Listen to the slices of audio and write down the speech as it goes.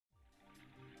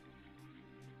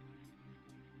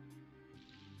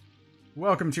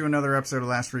Welcome to another episode of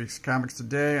Last Week's Comics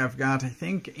Today. I've got, I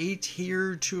think, 8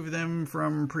 here, 2 of them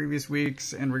from previous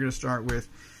weeks, and we're going to start with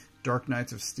Dark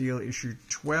Knights of Steel issue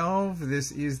 12.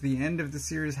 This is the end of the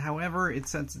series, however, it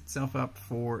sets itself up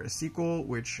for a sequel,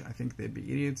 which I think they'd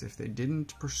be idiots if they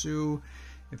didn't pursue.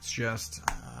 It's just,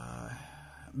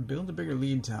 build a bigger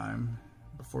lead time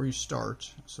before you start,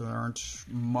 so there aren't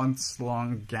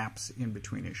months-long gaps in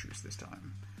between issues this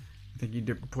time. I think you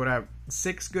did put out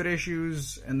 6 good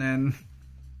issues, and then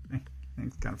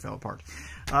things kind of fell apart.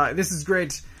 This is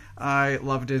great. I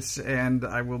loved it, and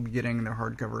I will be getting the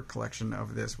hardcover collection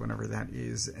of this whenever that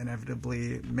is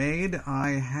inevitably made.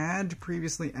 I had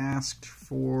previously asked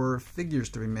for figures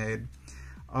to be made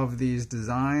of these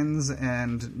designs,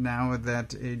 and now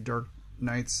that a Dark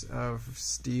Knights of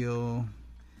Steel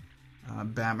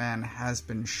Batman has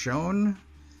been shown,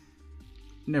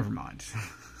 never mind.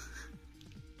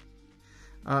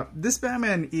 This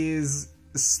Batman is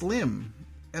slim,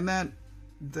 and the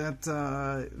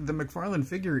McFarlane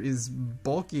figure is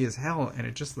bulky as hell, and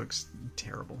it just looks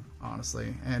terrible,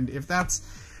 honestly. And if that's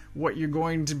what you're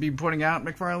going to be putting out,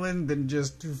 McFarlane, then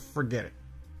just forget it.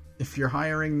 If you're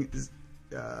hiring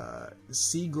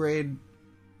C-grade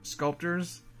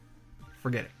sculptors,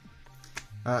 forget it.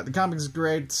 The comic is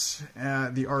great,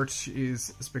 the art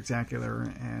is spectacular,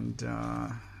 and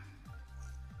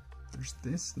there's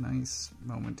this nice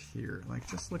moment here. Like,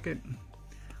 just look at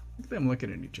them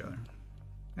looking at each other.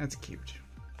 That's cute.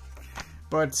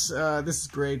 But this is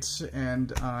great,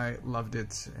 and I loved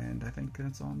it, and I think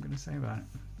that's all I'm going to say about it.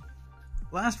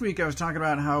 Last week I was talking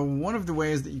about how one of the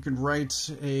ways that you could write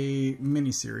a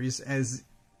miniseries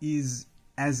is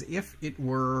as if it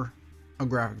were a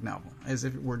graphic novel, as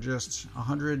if it were just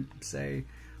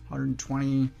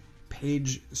 120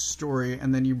 page story,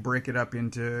 and then you break it up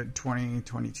into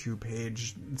 22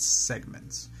 page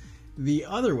segments. The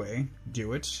other way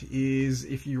do it is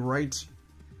if you write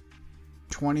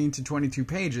 20 to 22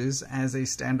 pages as a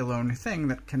standalone thing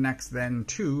that connects then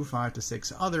to 5 to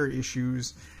 6 other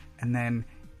issues, and then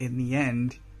in the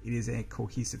end it is a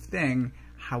cohesive thing.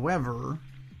 However,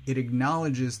 it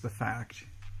acknowledges the fact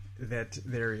that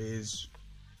there is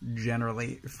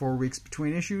generally 4 weeks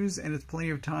between issues, and it's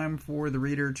plenty of time for the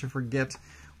reader to forget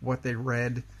what they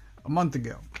read a month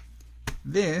ago.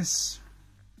 This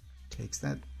takes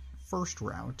that first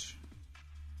route.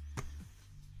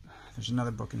 There's another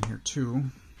book in here too,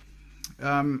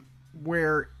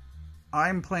 where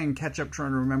I'm playing catch up,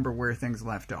 trying to remember where things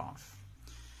left off,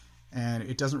 and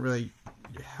it doesn't really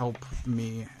help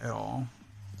me at all.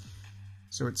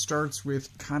 So it starts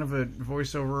with kind of a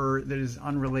voiceover that is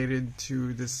unrelated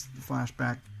to this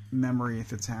flashback memory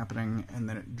that's happening, and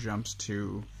then it jumps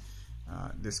to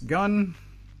this gun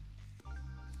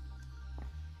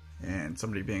and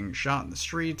somebody being shot in the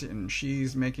street, and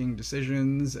she's making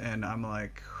decisions, and I'm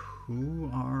like,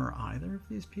 who are either of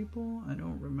these people? I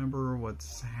don't remember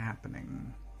what's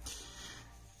happening.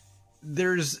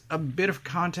 There's a bit of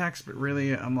context, but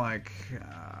really I'm like,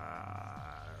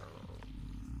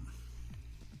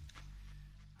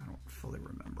 fully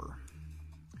remember.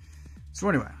 So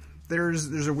anyway,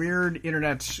 there's a weird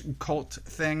internet cult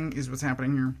thing is what's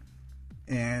happening here,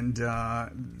 and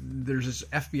there's this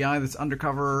FBI that's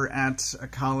undercover at a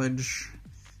college.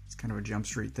 It's kind of a Jump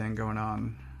Street thing going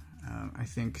on. I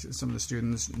think some of the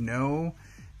students know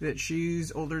that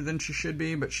she's older than she should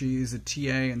be, but she's a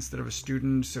TA instead of a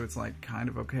student, so it's like kind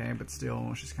of okay, but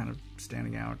still she's kind of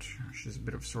standing out. She's a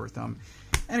bit of a sore thumb.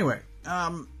 Anyway,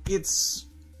 it's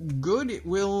good. It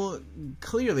will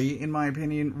clearly, in my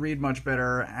opinion, read much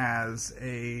better as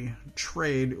a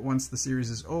trade once the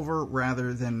series is over,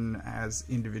 rather than as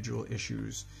individual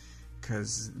issues,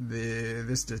 because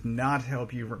this does not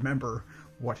help you remember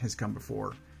what has come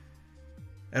before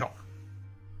at all.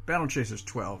 Battle Chasers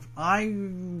 12. I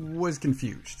was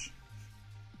confused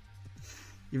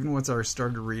even once I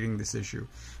started reading this issue.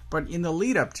 But in the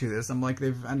lead up to this, I'm like,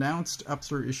 they've announced up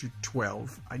through issue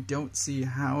 12. I don't see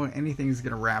how anything is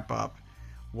going to wrap up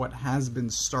what has been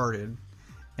started.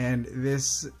 And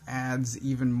this adds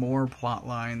even more plot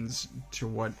lines to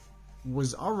what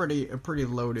was already a pretty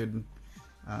loaded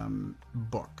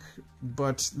book.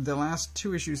 But the last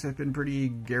 2 issues have been pretty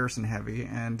Garrison heavy,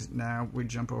 and now we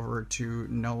jump over to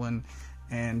Nolan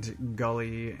and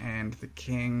Gully and the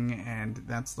King, and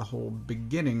that's the whole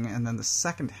beginning. And then the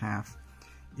second half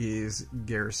is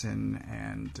Garrison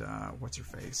and what's her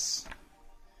face?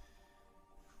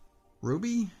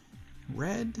 Ruby?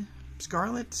 Red?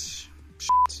 Scarlet?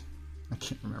 Shit. I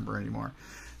can't remember anymore.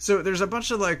 So there's a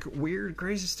bunch of like weird,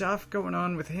 crazy stuff going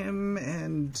on with him,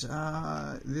 and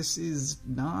this is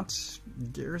not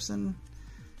Garrison,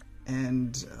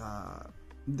 and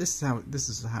this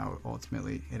is how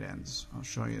ultimately it ends. I'll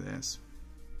show you this.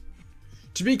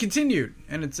 To be continued,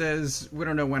 and it says we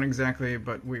don't know when exactly,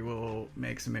 but we will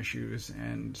make some issues,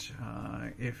 and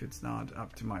if it's not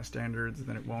up to my standards,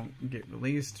 then it won't get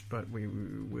released, but we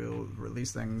will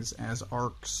release things as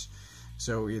arcs.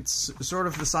 So it's sort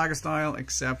of the saga style,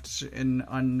 except an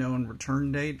unknown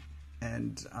return date,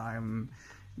 and I'm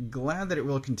glad that it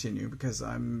will continue because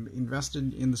I'm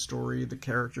invested in the story, the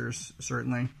characters,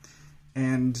 certainly,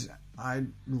 and I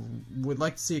would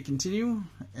like to see it continue,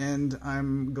 and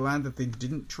I'm glad that they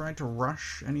didn't try to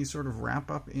rush any sort of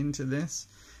wrap-up into this.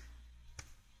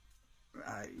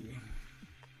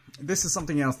 This is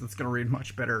something else that's going to read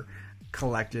much better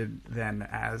collected than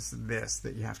as this,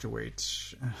 that you have to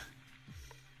wait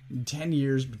 10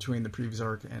 years between the previous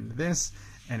arc and this,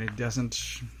 and it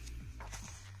doesn't...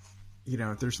 You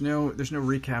know, there's no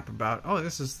recap about, oh,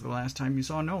 this is the last time you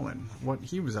saw Nolan, what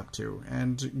he was up to,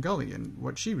 and Gully and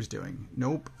what she was doing.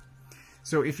 Nope.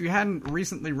 So if you hadn't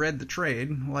recently read the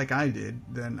trade, like I did,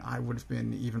 then I would have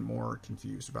been even more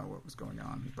confused about what was going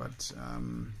on. But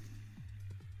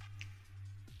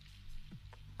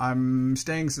I'm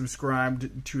staying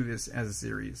subscribed to this as a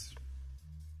series.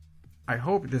 I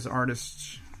hope this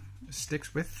artist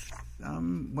sticks with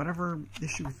whatever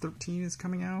issue 13 is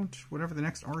coming out, whatever the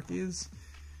next arc is.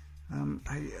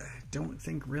 I don't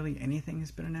think really anything has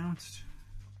been announced.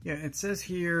 Yeah, it says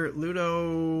here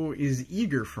Ludo is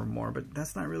eager for more, but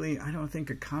that's not really, I don't think,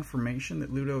 a confirmation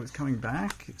that Ludo is coming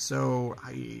back. So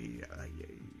I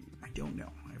don't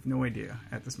know. I have no idea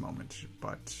at this moment,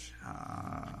 but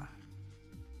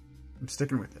I'm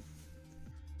sticking with it.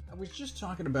 I was just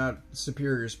talking about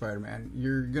Superior Spider-Man.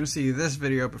 You're going to see this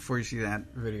video before you see that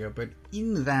video, but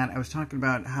in that I was talking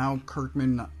about how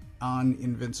Kirkman on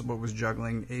Invincible was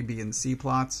juggling A, B, and C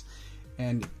plots,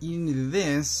 and in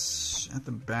this, at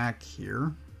the back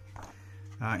here,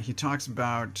 he talks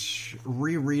about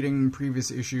rereading previous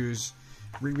issues,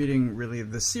 rereading really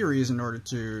the series in order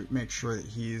to make sure that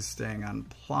he's staying on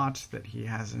plot, that he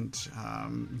hasn't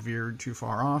veered too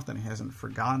far off, that he hasn't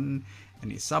forgotten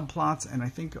any subplots, and I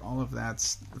think all of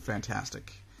that's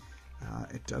fantastic.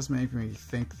 It does make me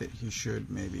think that he should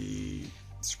maybe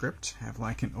have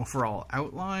like an overall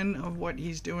outline of what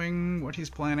he's doing, what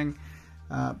he's planning,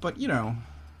 but you know,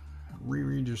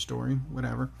 reread your story,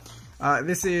 whatever.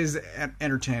 This is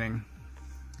entertaining.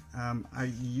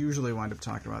 I usually wind up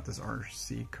talking about this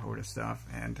RC Coda stuff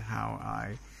and how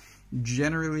I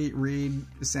generally read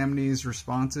Samnee's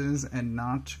responses and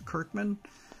not Kirkman,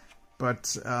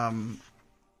 but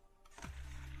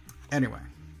anyway,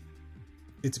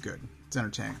 it's good. It's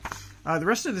entertaining. The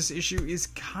rest of this issue is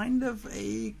kind of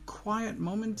a quiet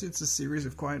moment. It's a series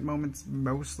of quiet moments,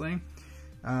 mostly.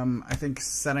 I think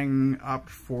setting up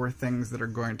for things that are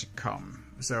going to come.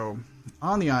 So,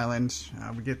 on the island,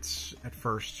 we get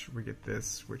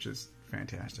this, which is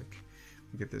fantastic.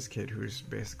 We get this kid who's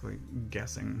basically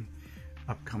guessing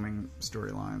upcoming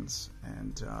storylines,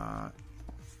 and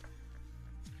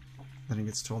then he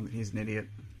gets told that he's an idiot.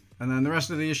 And then the rest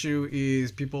of the issue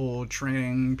is people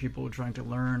training, people trying to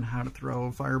learn how to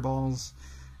throw fireballs.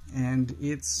 And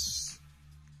it's,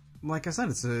 like I said,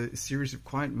 it's a series of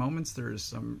quiet moments. There's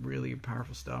some really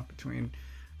powerful stuff between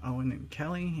Owen and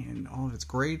Kelly, and all of it's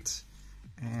great.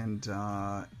 And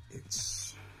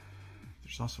there's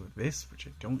also this, which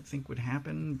I don't think would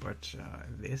happen, but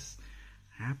this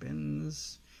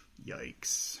happens.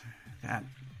 Yikes. That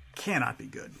cannot be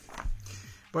good.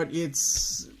 But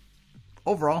it's...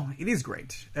 Overall, it is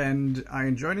great, and I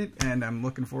enjoyed it, and I'm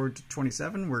looking forward to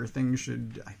 27, where things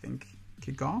should, I think,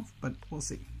 kick off, but we'll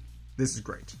see. This is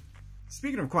great.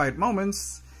 Speaking of quiet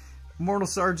moments, Immortal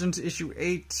Sergeant, issue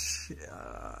 8,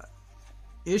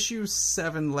 issue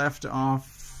 7 left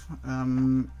off,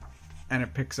 and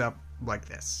it picks up like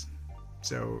this.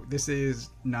 So this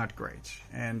is not great,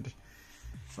 and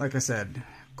like I said,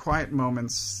 quiet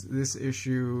moments. This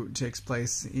issue takes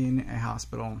place in a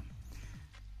hospital,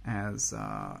 as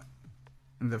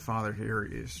the father here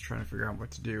is trying to figure out what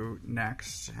to do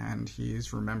next, and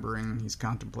he's remembering, he's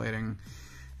contemplating,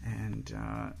 and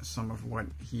some of what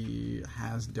he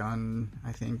has done,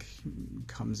 I think,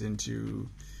 comes into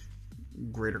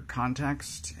greater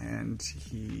context, and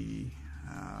he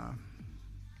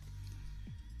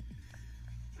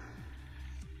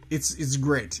it's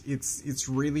great. It's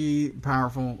really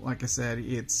powerful. Like I said,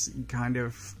 it's kind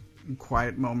of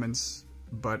quiet moments,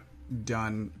 but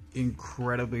done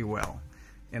incredibly well.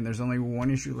 And there's only one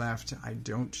issue left. I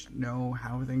don't know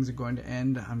how things are going to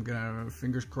end. I'm gonna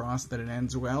fingers crossed that it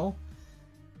ends well,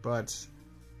 but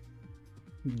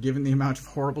given the amount of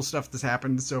horrible stuff that's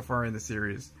happened so far in the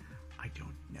series, I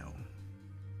don't know.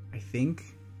 I think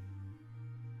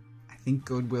think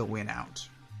good will win out.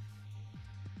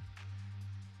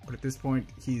 But at this point,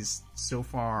 he's so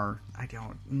far, I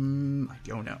don't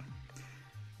know.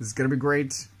 This is going to be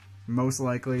great. Most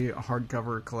likely a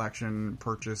hardcover collection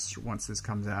purchase once this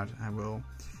comes out. I will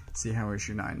see how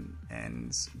issue 9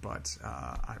 ends, but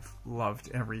I've loved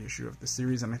every issue of the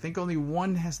series, and I think only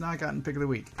one has not gotten Pick of the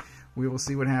Week. We will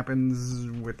see what happens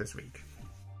with this week.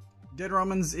 Dead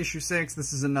Romans issue 6.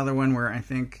 This is another one where I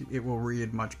think it will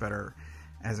read much better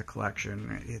as a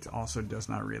collection. It also does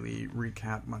not really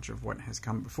recap much of what has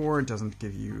come before. It doesn't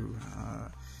give you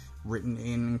written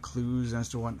in clues as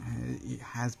to what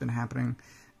has been happening,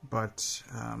 but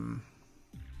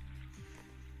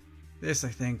this, I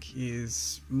think,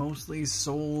 is mostly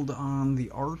sold on the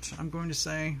art, I'm going to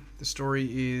say. The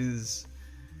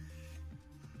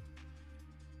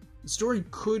story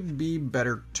could be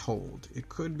better told. It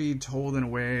could be told in a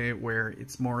way where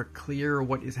it's more clear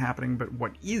what is happening, but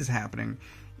what is happening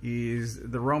is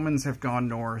the Romans have gone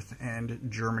north and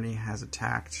Germany has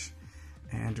attacked,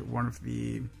 and one of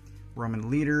the Roman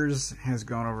leaders has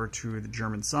gone over to the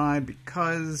German side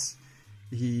because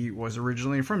he was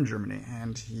originally from Germany,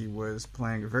 and he was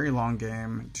playing a very long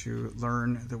game to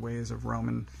learn the ways of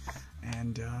Roman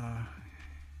and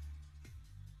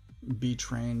be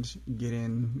trained, get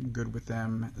in good with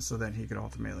them, so that he could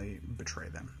ultimately betray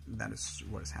them. That is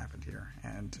what has happened here,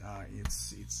 and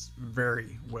it's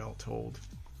very well told.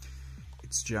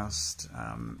 It's just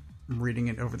reading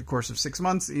it over the course of 6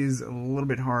 months is a little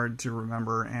bit hard to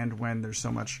remember, and when there's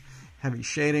so much heavy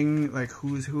shading, like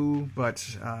who's who, but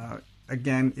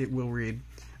again, it will read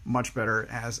much better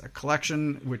as a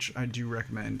collection, which I do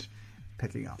recommend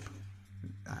picking up.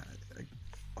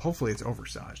 Hopefully it's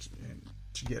oversized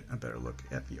to get a better look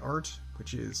at the art,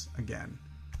 which is, again,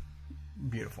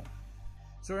 beautiful.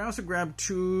 So I also grabbed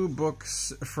 2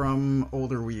 books from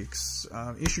older weeks.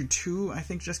 Issue 2, I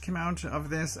think, just came out of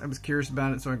this. I was curious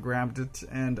about it, so I grabbed it,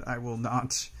 and I will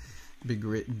not be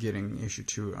getting issue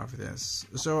 2 of this.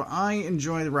 So I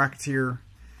enjoy The Rocketeer.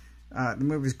 The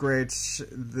movie's great.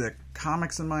 The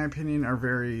comics, in my opinion, are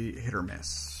very hit or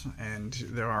miss, and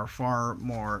there are far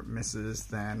more misses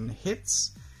than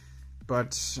hits.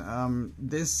 But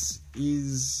this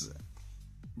is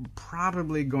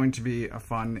probably going to be a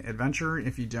fun adventure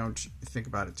if you don't think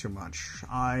about it too much.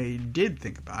 I did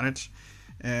think about it,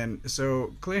 and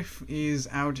so Cliff is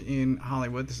out in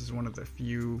Hollywood. This is one of the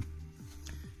few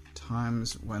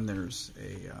times when there's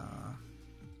a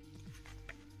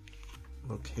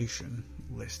location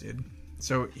listed.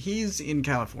 So he's in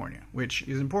California, which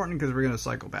is important because we're going to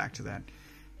cycle back to that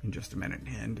in just a minute.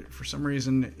 And for some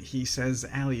reason, he says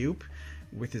alley-oop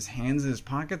with his hands in his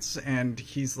pockets, and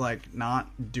he's like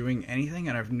not doing anything,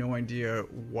 and I have no idea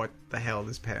what the hell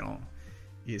this panel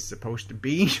is supposed to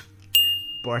be.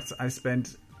 But I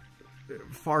spent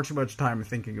far too much time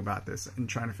thinking about this and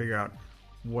trying to figure out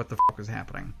what the fuck is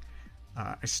happening.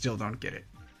 I still don't get it.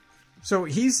 So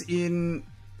he's in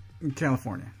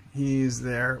California. He's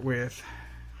there with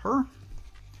her,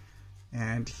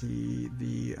 and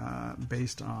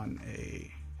based on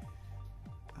a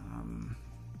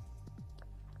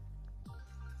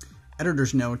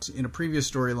editor's note in a previous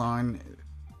storyline,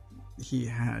 he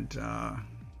had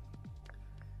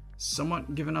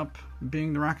somewhat given up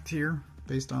being the Rocketeer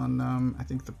based on I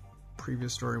think the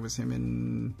previous story was him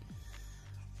in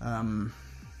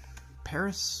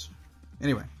Paris.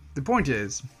 Anyway, the point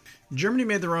is, Germany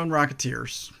made their own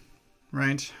Rocketeers,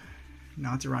 right?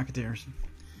 Nazi Rocketeers.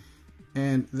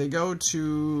 And they go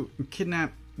to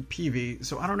kidnap Peavy.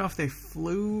 So I don't know if they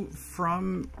flew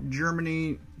from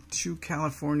Germany to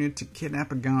California to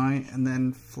kidnap a guy and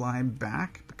then fly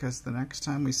back, because the next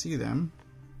time we see them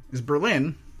is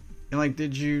Berlin. And like,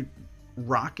 did you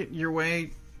rocket your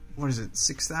way, what is it,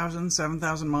 6,000,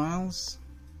 7,000 miles?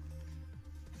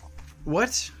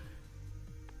 What?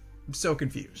 I'm so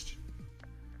confused.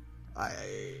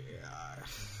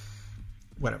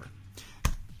 Whatever.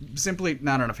 Simply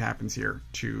not enough happens here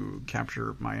to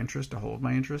capture my interest, to hold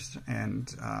my interest,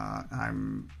 and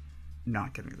I'm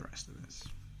not getting the rest of this.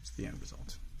 It's the end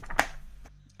result.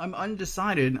 I'm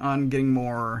undecided on getting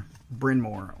more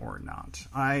Brynmore or not.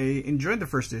 I enjoyed the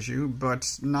first issue, but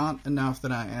not enough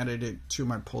that I added it to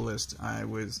my pull list. I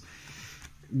was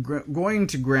going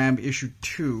to grab issue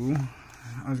 2.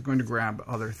 I was going to grab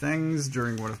other things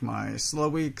during one of my slow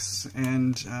weeks,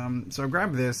 and so I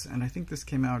grabbed this, and I think this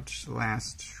came out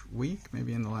last week,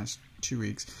 maybe in the last 2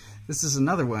 weeks. This is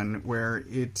another one where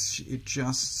it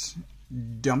just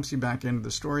dumps you back into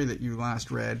the story that you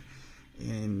last read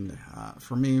in,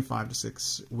 for me, 5 to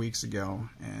 6 weeks ago,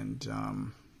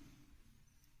 and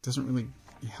doesn't really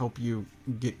help you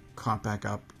get caught back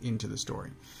up into the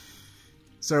story.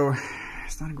 So,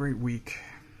 it's not a great week.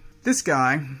 This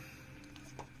guy,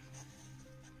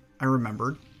 I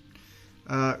remembered,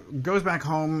 goes back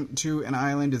home to an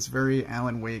island. It's very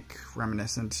Alan Wake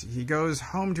reminiscent. He goes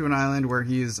home to an island where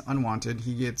he is unwanted.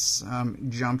 He gets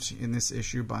jumped in this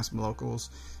issue by some locals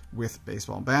with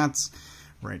baseball bats.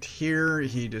 Right here,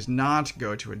 he does not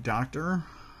go to a doctor.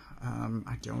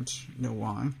 I don't know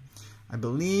why. I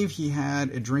believe he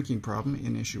had a drinking problem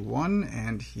in issue 1,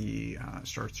 and he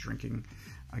starts drinking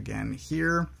again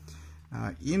here.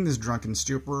 In this drunken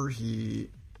stupor, he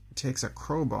takes a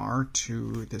crowbar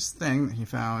to this thing that he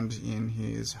found in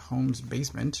his home's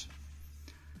basement.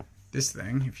 This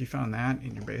thing, if you found that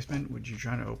in your basement, would you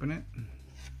try to open it?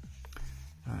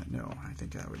 No, I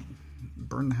think I would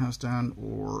burn the house down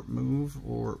or move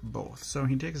or both. So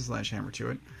he takes a sledgehammer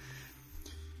to it,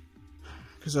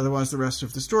 because otherwise the rest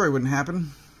of the story wouldn't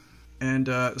happen. And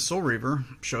Soul Reaver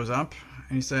shows up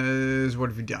and he says, "What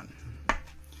have you done?"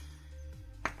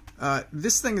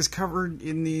 This thing is covered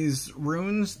in these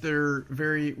runes. They're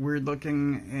very weird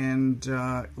looking, and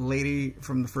Lady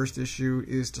from the first issue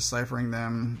is deciphering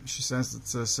them. She says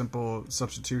it's a simple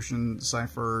substitution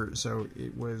cipher, so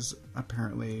it was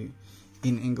apparently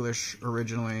in English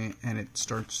originally, and it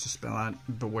starts to spell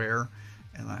out beware,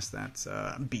 unless that's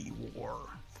be-war,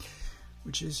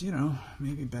 which is, you know,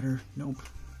 maybe better. Nope,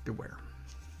 beware.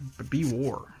 But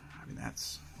be-war, I mean,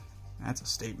 that's a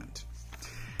statement.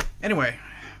 Anyway,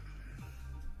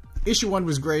 issue 1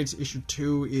 was great. Issue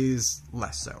 2 is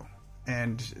less so.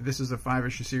 And this is a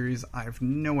 5-issue series. I have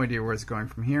no idea where it's going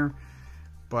from here.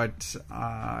 But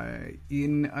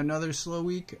in another slow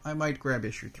week, I might grab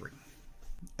issue 3.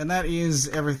 And that is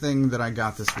everything that I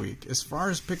got this week. As far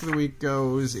as pick of the week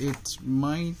goes, it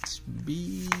might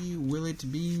be... Will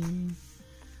it be? I'm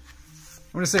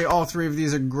going to say all 3 of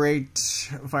these are great.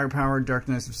 Firepower, Dark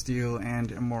Knights of Steel,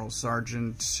 and Immortal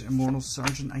Sergeant. Immortal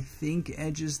Sergeant, I think,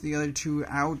 edges the other 2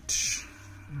 out.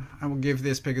 I will give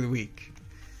this pick of the week.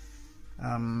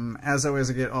 As always,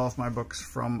 I get all of my books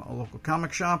from a local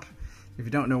comic shop. If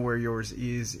you don't know where yours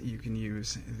is, you can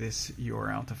use this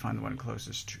URL to find the one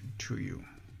closest to you.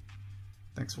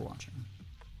 Thanks for watching.